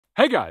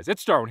Hey guys,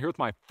 it's Darwin here with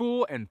my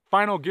full and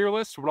final gear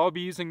list for what I'll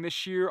be using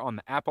this year on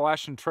the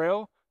Appalachian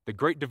Trail, the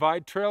Great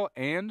Divide Trail,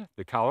 and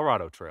the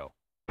Colorado Trail.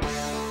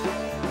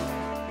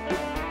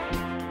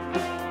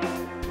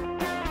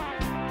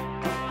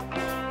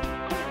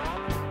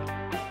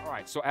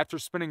 Alright, so after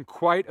spending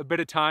quite a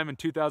bit of time in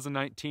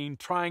 2019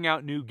 trying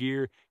out new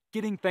gear,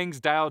 getting things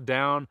dialed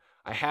down,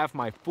 I have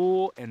my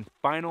full and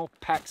final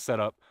pack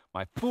setup,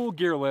 my full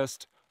gear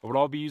list of what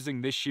I'll be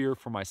using this year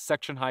for my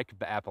section hike of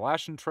the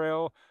Appalachian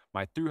Trail,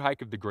 my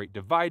thru-hike of the Great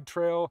Divide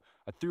Trail,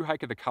 a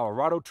thru-hike of the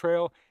Colorado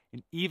Trail,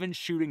 and even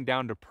shooting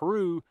down to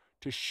Peru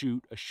to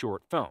shoot a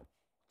short film.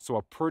 So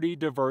a pretty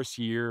diverse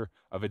year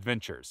of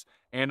adventures.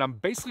 And I'm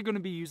basically going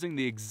to be using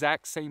the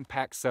exact same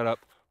pack setup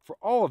for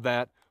all of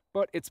that,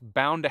 but it's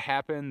bound to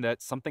happen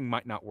that something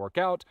might not work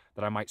out,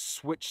 that I might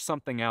switch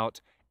something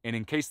out, and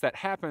in case that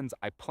happens,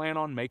 I plan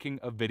on making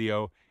a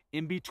video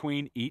in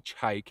between each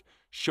hike,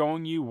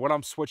 showing you what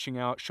I'm switching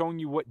out, showing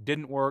you what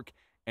didn't work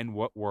and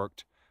what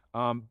worked.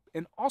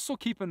 And also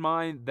keep in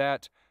mind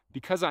that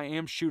because I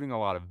am shooting a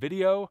lot of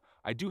video,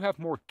 I do have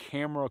more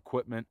camera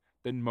equipment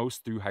than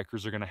most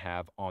thru-hikers are going to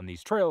have on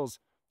these trails.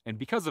 And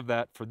because of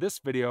that, for this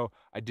video,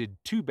 I did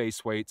two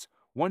base weights,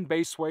 one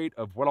base weight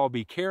of what I'll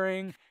be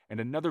carrying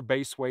and another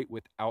base weight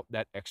without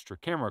that extra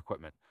camera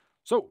equipment.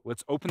 So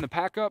let's open the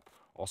pack up,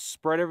 I'll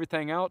spread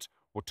everything out,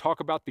 we'll talk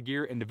about the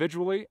gear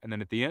individually, and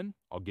then at the end,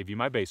 I'll give you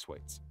my base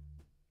weights.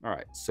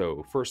 Alright,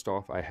 so first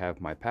off, I have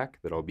my pack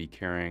that I'll be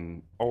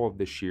carrying all of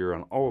this year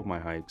on all of my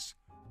hikes,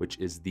 which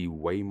is the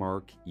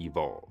Waymark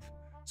Evolve.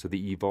 So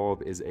the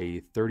Evolve is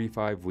a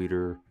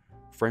 35-liter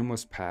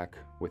frameless pack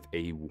with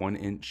a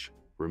 1-inch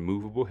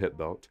removable hip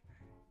belt,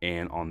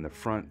 and on the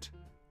front,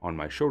 on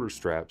my shoulder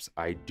straps,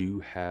 I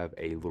do have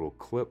a little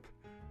clip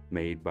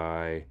made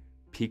by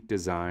Peak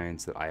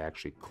Designs that I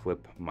actually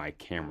clip my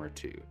camera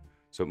to.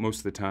 So most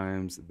of the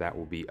times that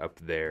will be up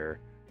there,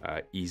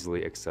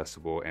 easily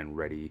accessible and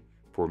ready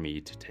for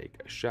me to take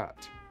a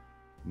shot.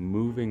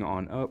 Moving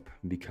on up,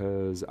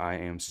 because I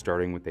am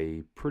starting with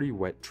a pretty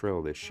wet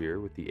trail this year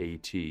with the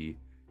AT,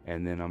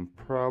 and then I'm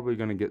probably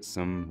going to get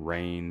some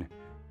rain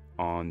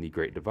on the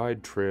Great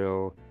Divide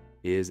Trail,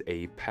 is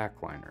a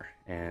pack liner.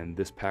 And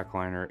this pack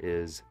liner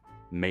is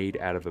made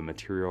out of a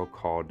material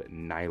called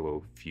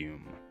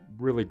Nylofume.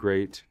 Really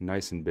great,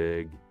 nice and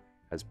big,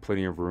 has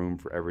plenty of room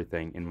for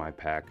everything in my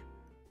pack,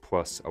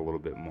 plus a little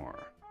bit more.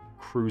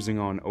 Cruising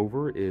on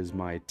over is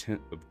my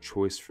tent of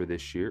choice for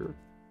this year,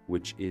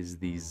 which is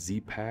the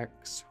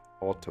Z-Packs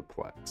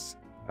Altiplex.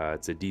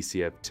 It's a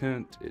DCF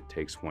tent, it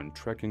takes one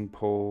trekking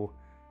pole.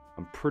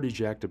 I'm pretty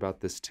jacked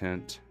about this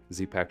tent.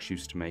 Z-Packs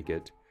used to make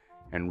it,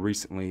 and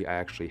recently I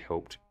actually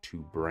helped to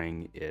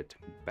bring it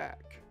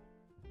back.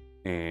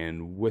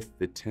 And with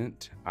the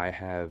tent, I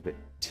have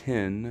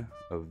 10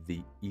 of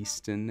the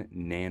Easton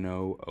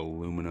Nano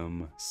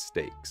aluminum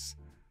stakes.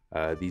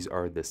 These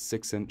are the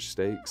 6-inch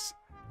stakes,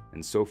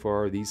 and so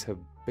far these have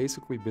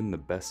basically been the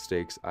best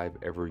stakes I've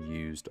ever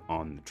used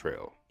on the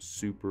trail.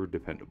 Super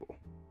dependable.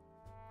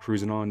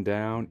 Cruising on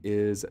down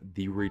is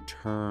the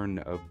return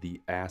of the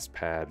ass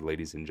pad,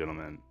 ladies and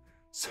gentlemen.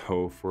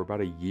 So for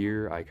about a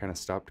year, I kind of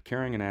stopped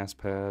carrying an ass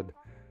pad,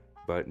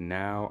 but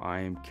now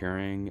I am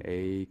carrying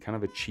a kind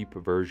of a cheap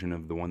version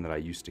of the one that I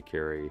used to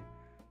carry.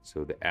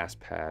 So the ass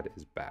pad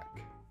is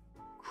back.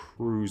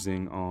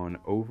 Cruising on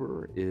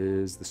over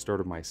is the start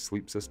of my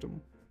sleep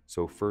system.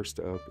 So first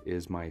up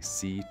is my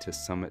Sea to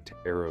Summit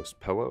Aeros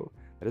pillow.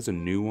 That is a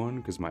new one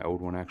because my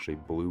old one actually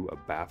blew a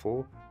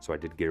baffle, so I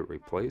did get it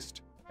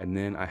replaced. And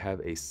then I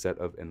have a set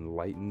of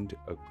Enlightened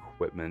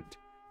Equipment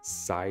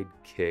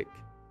Sidekick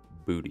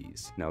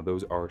booties. Now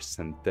those are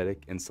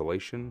synthetic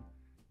insulation,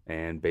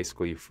 and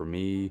basically for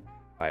me,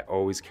 I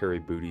always carry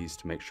booties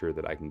to make sure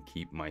that I can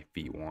keep my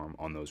feet warm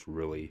on those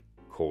really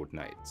cold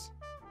nights.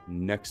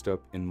 Next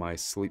up in my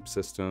sleep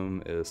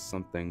system is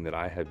something that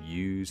I have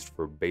used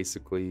for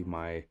basically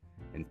my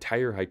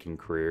entire hiking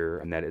career,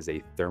 and that is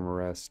a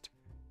Thermarest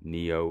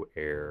Neo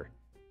Air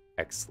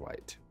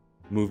X-Lite.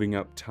 Moving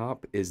up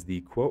top is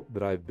the quote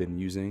that I've been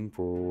using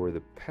for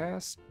the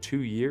past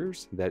 2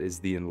 years. That is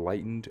the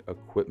Enlightened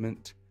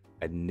Equipment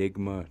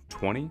Enigma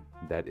 20.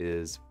 That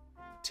is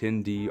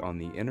 10D on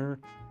the inner,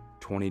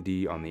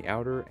 20D on the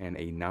outer, and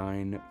a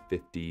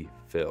 950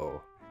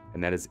 fill.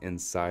 And that is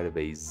inside of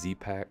a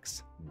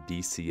Z-Packs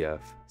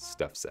DCF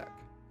stuff sack.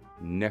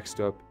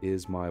 Next up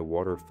is my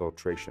water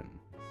filtration.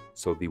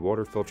 So the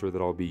water filter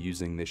that I'll be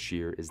using this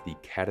year is the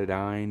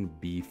Katadyn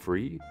Be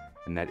Free,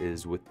 and that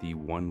is with the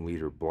 1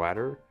 liter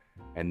bladder.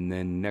 And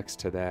then next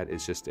to that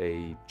is just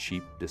a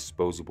cheap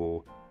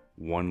disposable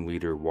 1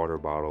 liter water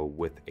bottle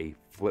with a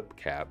flip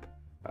cap,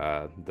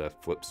 the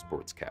Flip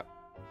Sports cap.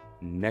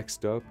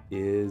 Next up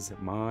is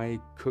my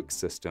cook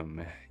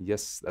system.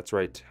 Yes, that's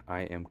right,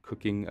 I am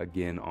cooking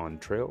again on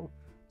trail.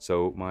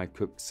 So my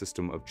cook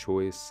system of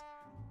choice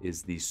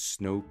is the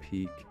Snow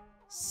Peak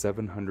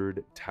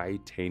 700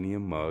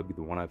 titanium mug,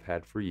 the one I've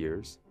had for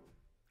years.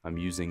 I'm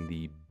using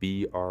the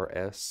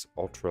BRS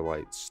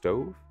ultralight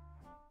stove.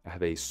 I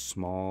have a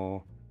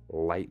small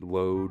light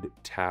load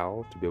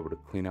towel to be able to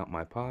clean out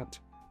my pot.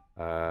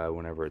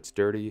 whenever it's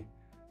dirty,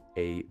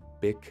 a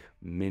Bic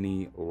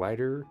Mini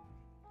lighter,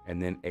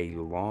 and then a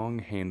long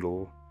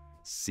handle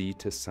Sea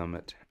to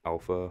Summit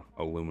Alpha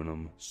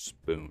aluminum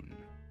spoon.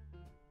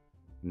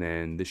 And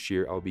then this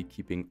year I'll be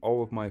keeping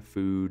all of my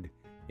food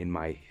in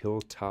my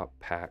Hilltop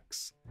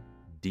Packs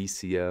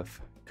DCF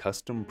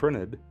custom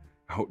printed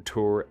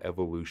Outdoor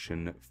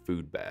Evolution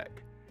food bag.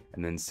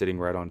 And then sitting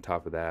right on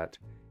top of that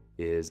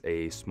is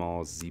a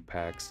small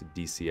Z-Packs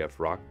DCF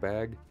rock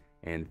bag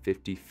and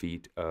 50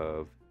 feet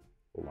of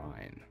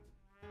line.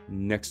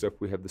 Next up,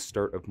 we have the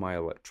start of my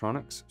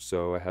electronics.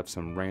 So I have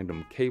some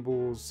random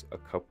cables, a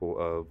couple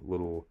of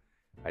little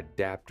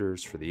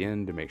adapters for the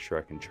end to make sure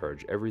I can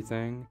charge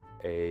everything,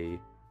 a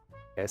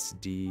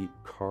SD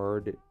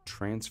card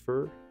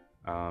transfer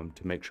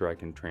to make sure I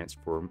can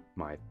transfer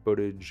my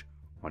footage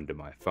onto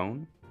my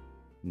phone.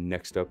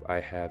 Next up, I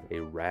have a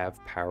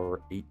RAV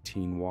Power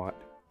 18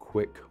 watt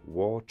quick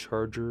wall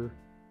charger,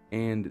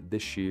 and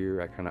this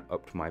year I kind of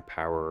upped my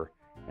power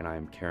and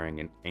I'm carrying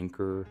an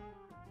Anker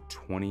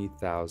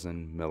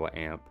 20,000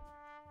 milliamp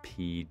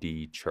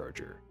PD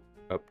charger.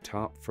 Up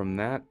top from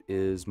that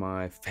is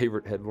my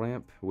favorite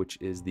headlamp, which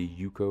is the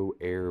Yuko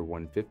Air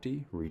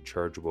 150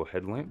 rechargeable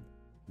headlamp.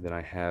 Then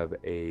I have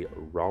a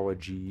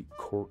Rology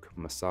cork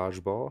massage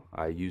ball.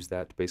 I use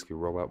that to basically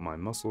roll out my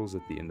muscles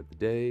at the end of the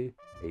day.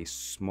 A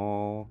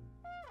small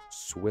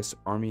Swiss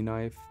Army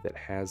knife that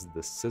has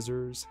the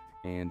scissors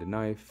and a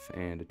knife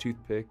and a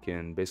toothpick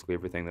and basically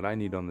everything that I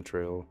need on the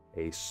trail.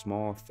 A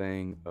small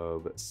thing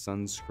of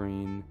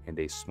sunscreen and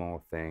a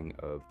small thing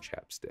of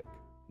chapstick.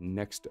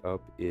 Next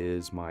up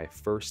is my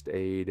first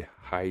aid,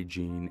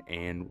 hygiene,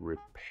 and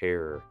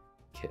repair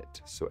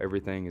kit. So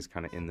everything is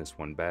kind of in this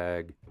one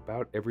bag.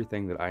 About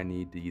everything that I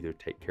need to either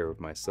take care of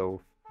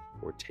myself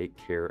or take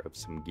care of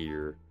some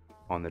gear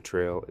on the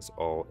trail is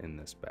all in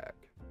this bag.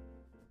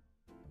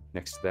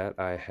 Next to that,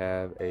 I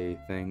have a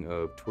thing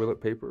of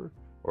toilet paper,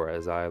 or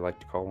as I like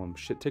to call them,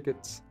 shit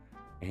tickets,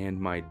 and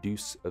my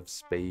Deuce of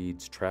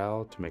Spades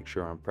trowel to make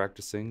sure I'm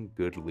practicing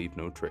good leave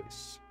no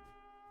trace.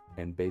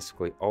 And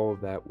basically all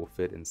of that will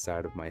fit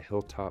inside of my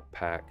Hilltop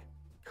Pack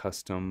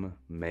custom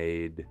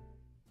made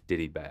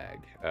ditty bag.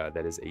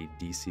 That is a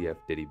DCF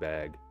ditty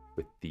bag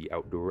with the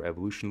Outdoor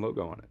Evolution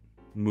logo on it.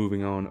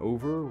 Moving on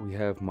over, we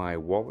have my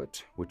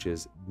wallet, which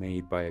is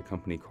made by a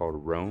company called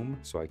Roam.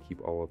 So I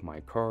keep all of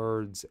my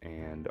cards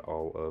and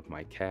all of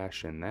my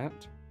cash in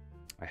that.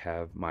 I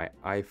have my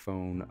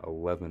iPhone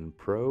 11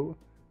 Pro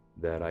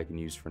that I can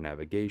use for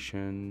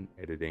navigation,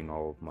 editing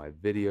all of my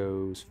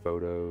videos,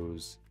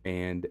 photos,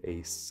 and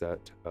a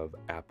set of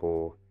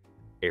Apple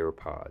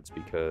AirPods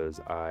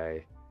because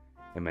I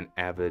am an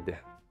avid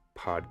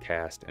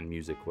podcast and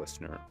music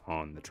listener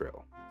on the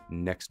trail.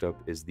 Next up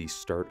is the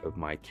start of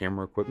my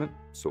camera equipment.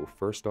 So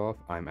first off,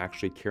 I'm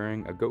actually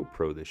carrying a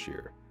GoPro this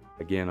year.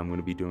 Again, I'm going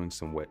to be doing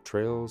some wet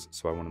trails,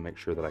 so I want to make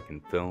sure that I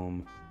can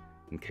film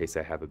in case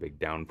I have a big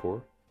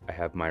downpour. I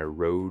have my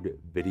Rode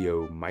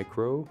Video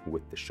Micro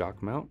with the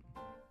shock mount,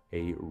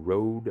 a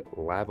Rode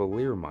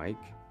lavalier mic,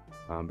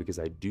 because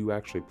I do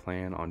actually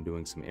plan on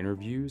doing some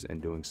interviews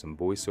and doing some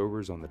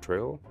voiceovers on the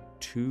trail,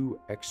 2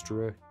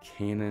 extra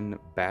Canon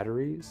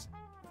batteries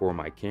for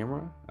my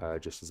camera,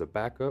 just as a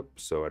backup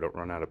so I don't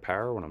run out of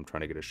power when I'm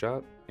trying to get a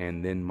shot,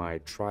 and then my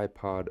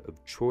tripod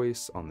of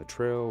choice on the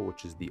trail,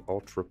 which is the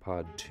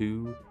UltraPod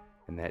 2,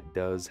 and that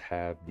does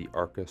have the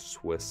Arca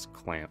Swiss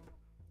clamp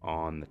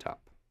on the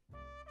top.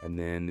 And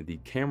then the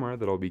camera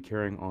that I'll be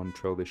carrying on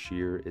trail this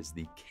year is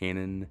the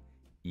Canon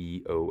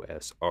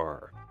EOS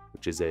R,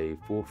 which is a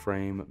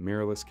full-frame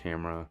mirrorless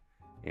camera,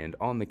 and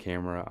on the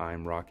camera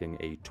I'm rocking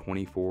a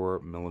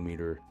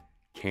 24mm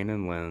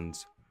Canon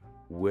lens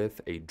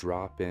with a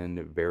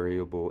drop-in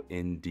variable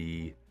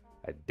ND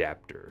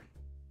adapter.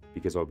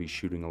 Because I'll be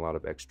shooting a lot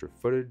of extra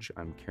footage,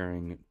 I'm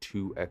carrying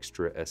 2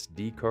 extra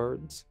SD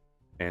cards,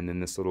 and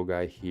then this little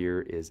guy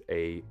here is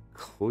a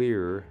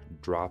clear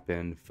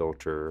drop-in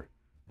filter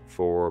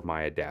for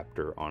my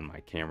adapter on my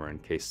camera in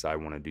case I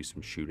want to do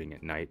some shooting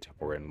at night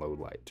or in low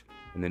light.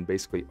 And then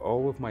basically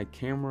all of my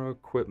camera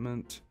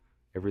equipment,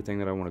 everything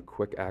that I want to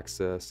quick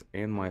access,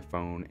 and my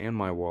phone and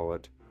my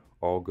wallet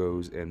all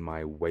goes in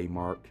my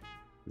Waymark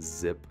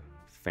zip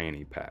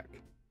fanny pack.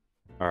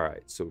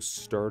 Alright, so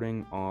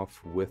starting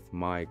off with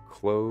my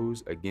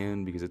clothes,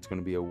 again because it's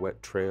going to be a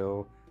wet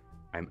trail,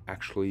 I'm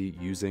actually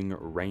using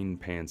rain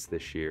pants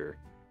this year.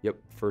 Yep,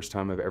 first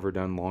time I've ever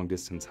done long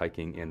distance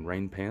hiking in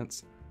rain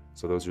pants.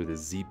 So those are the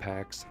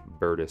Z-Packs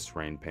Virtus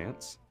rain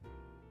pants.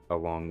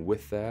 Along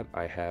with that,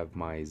 I have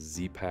my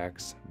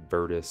Z-Packs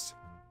Virtus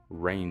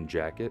rain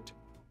jacket.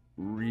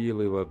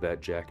 Really love that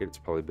jacket. It's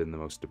probably been the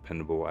most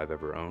dependable I've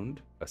ever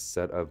owned. A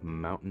set of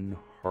Mountain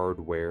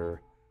Hardwear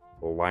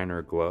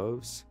liner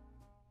gloves.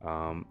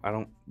 I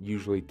don't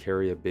usually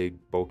carry a big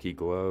bulky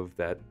glove.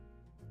 That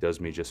does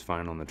me just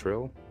fine on the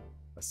trail.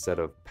 A set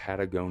of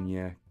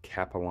Patagonia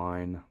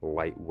Capaline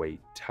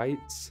lightweight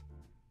tights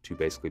to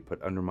basically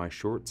put under my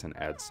shorts and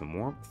add some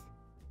warmth.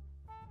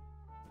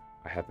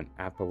 I have an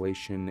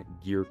Appalachian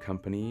Gear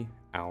Company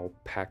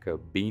alpaca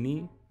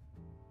beanie,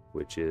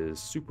 which is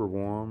super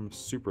warm,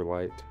 super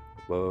light,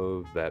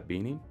 Love that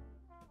beanie.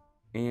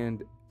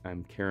 And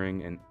I'm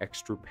carrying an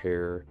extra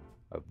pair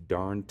of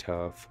darn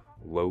tough,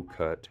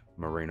 low-cut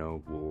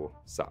merino wool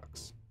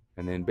socks.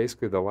 And then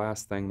basically the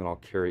last thing that I'll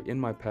carry in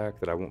my pack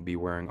that I won't be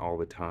wearing all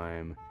the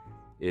time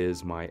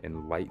is my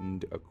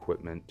Enlightened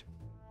Equipment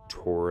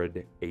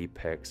Torrid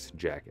Apex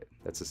jacket.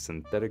 That's a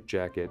synthetic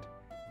jacket,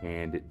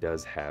 and it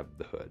does have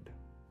the hood.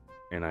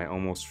 And I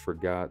almost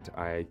forgot,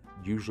 I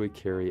usually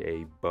carry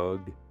a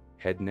bug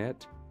head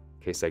net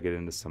in case I get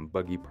into some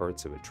buggy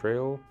parts of a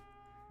trail,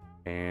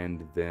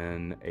 and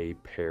then a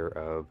pair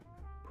of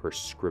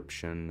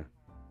prescription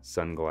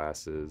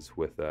sunglasses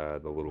with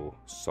the little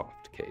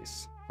soft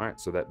case. All right,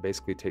 so that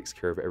basically takes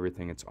care of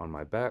everything that's on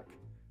my back.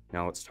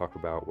 Now let's talk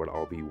about what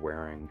I'll be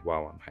wearing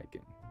while I'm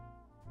hiking.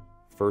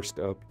 First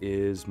up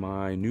is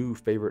my new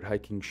favorite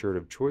hiking shirt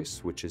of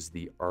choice, which is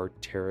the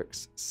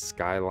Arc'teryx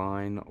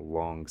Skyline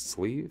long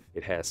sleeve.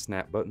 It has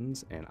snap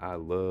buttons, and I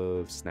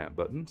love snap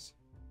buttons.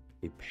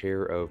 A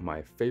pair of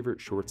my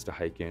favorite shorts to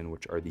hike in,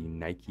 which are the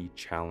Nike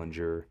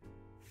Challenger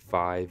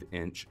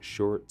 5-inch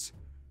shorts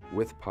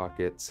with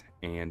pockets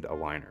and a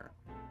liner.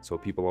 So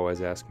people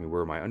always ask me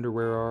where my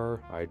underwear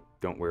are. I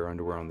don't wear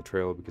underwear on the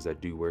trail because I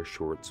do wear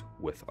shorts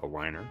with a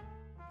liner.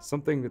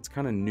 Something that's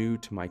kind of new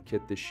to my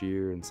kit this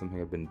year and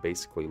something I've been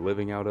basically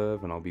living out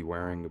of and I'll be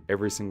wearing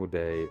every single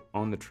day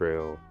on the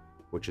trail,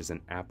 which is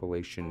an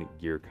Appalachian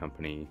Gear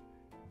Company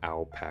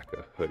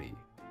alpaca hoodie.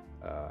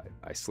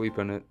 I sleep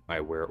in it, I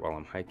wear it while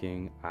I'm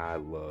hiking. I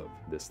love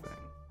this thing.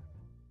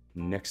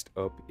 Next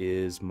up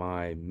is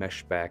my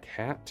mesh back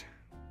hat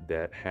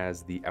that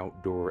has the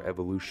Outdoor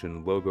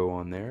Evolution logo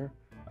on there.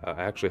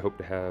 I actually hope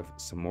to have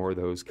some more of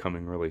those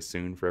coming really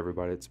soon for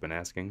everybody that's been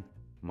asking.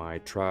 My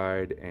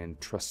tried and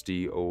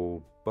trusty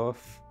old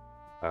buff.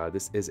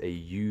 This is a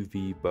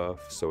UV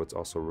buff, so it's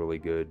also really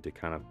good to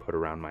kind of put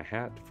around my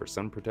hat for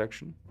sun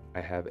protection.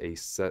 I have a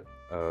set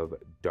of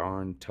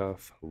darn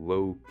tough,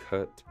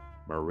 low-cut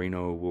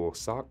merino wool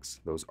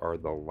socks. Those are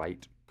the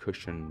light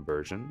cushion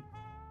version.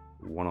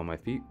 One on my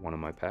feet, one on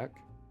my pack.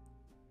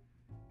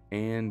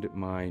 And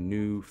my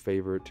new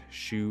favorite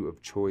shoe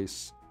of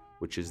choice,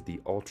 which is the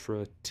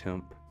Ultra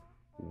Temp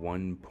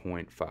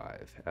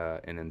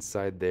 1.5. And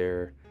inside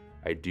there,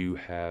 I do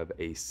have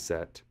a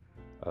set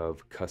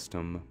of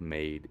custom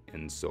made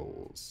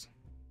insoles.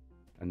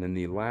 And then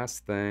the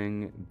last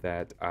thing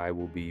that I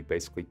will be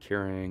basically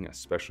carrying,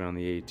 especially on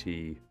the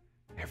AT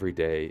every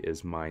day,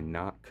 is my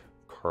Nock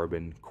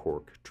carbon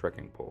cork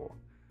trekking pole.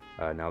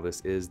 Now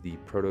this is the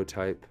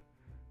prototype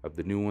of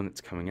the new one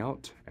that's coming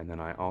out, and then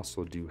I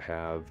also do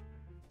have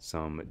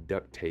some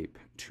duct tape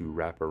to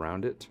wrap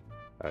around it,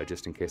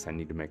 just in case I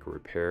need to make a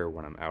repair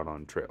when I'm out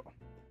on trail.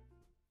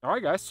 All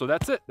right, guys, so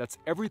that's it. That's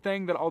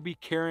everything that I'll be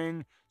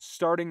carrying,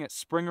 starting at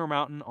Springer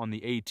Mountain on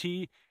the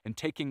AT and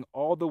taking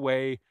all the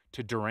way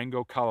to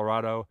Durango,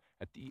 Colorado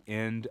at the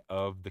end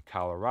of the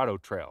Colorado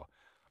Trail.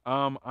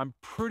 I'm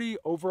pretty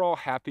overall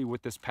happy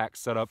with this pack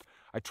setup.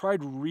 I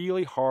tried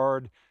really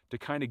hard to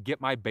kind of get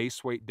my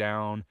base weight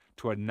down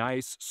to a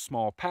nice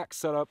small pack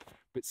setup,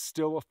 but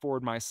still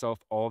afford myself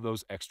all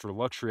those extra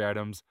luxury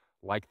items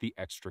like the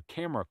extra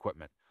camera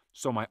equipment.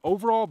 So my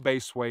overall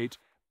base weight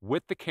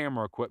with the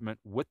camera equipment,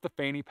 with the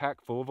fanny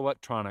pack full of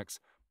electronics,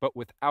 but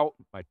without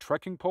my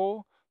trekking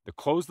pole, the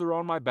clothes that are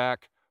on my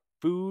back,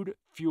 food,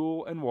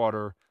 fuel, and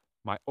water,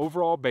 my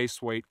overall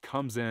base weight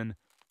comes in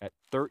at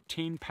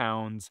 13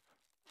 pounds,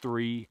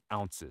 3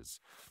 ounces,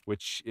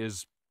 which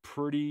is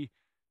pretty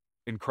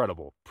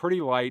incredible.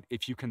 Pretty light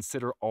if you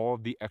consider all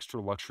of the extra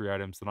luxury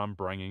items that I'm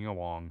bringing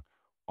along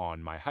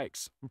on my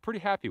hikes. I'm pretty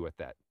happy with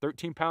that.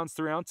 13 pounds,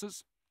 3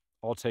 ounces,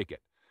 I'll take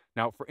it.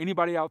 Now, for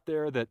anybody out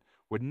there that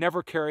would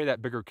never carry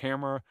that bigger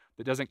camera,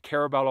 that doesn't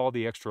care about all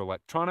the extra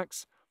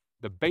electronics,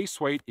 the base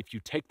weight, if you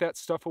take that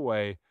stuff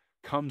away,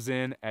 comes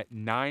in at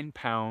 9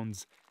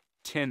 pounds,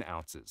 10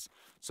 ounces.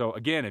 So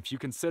again, if you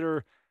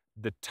consider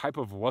the type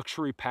of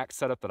luxury pack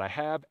setup that I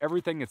have,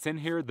 everything that's in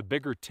here, the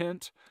bigger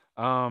tent,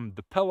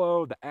 the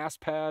pillow, the ass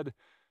pad,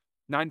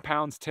 9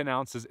 pounds, 10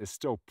 ounces is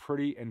still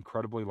pretty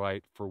incredibly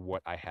light for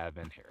what I have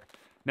in here.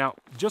 Now,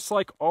 just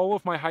like all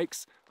of my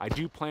hikes, I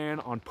do plan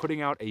on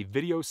putting out a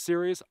video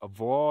series, a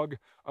vlog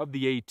of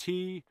the AT,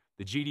 the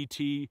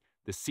GDT,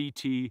 the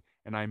CT,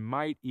 and I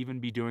might even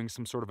be doing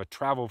some sort of a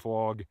travel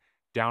vlog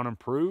down in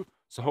Peru.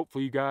 So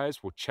hopefully you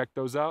guys will check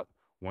those out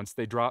once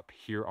they drop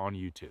here on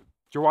YouTube.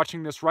 If you're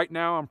watching this right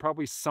now, I'm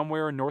probably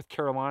somewhere in North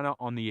Carolina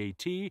on the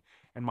AT,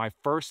 and my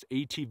first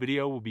AT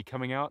video will be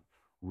coming out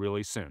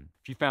really soon.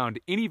 If you found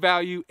any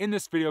value in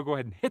this video, go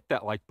ahead and hit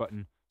that like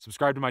button.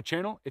 Subscribe to my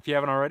channel if you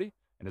haven't already.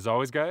 And as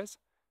always, guys,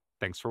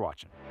 thanks for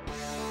watching.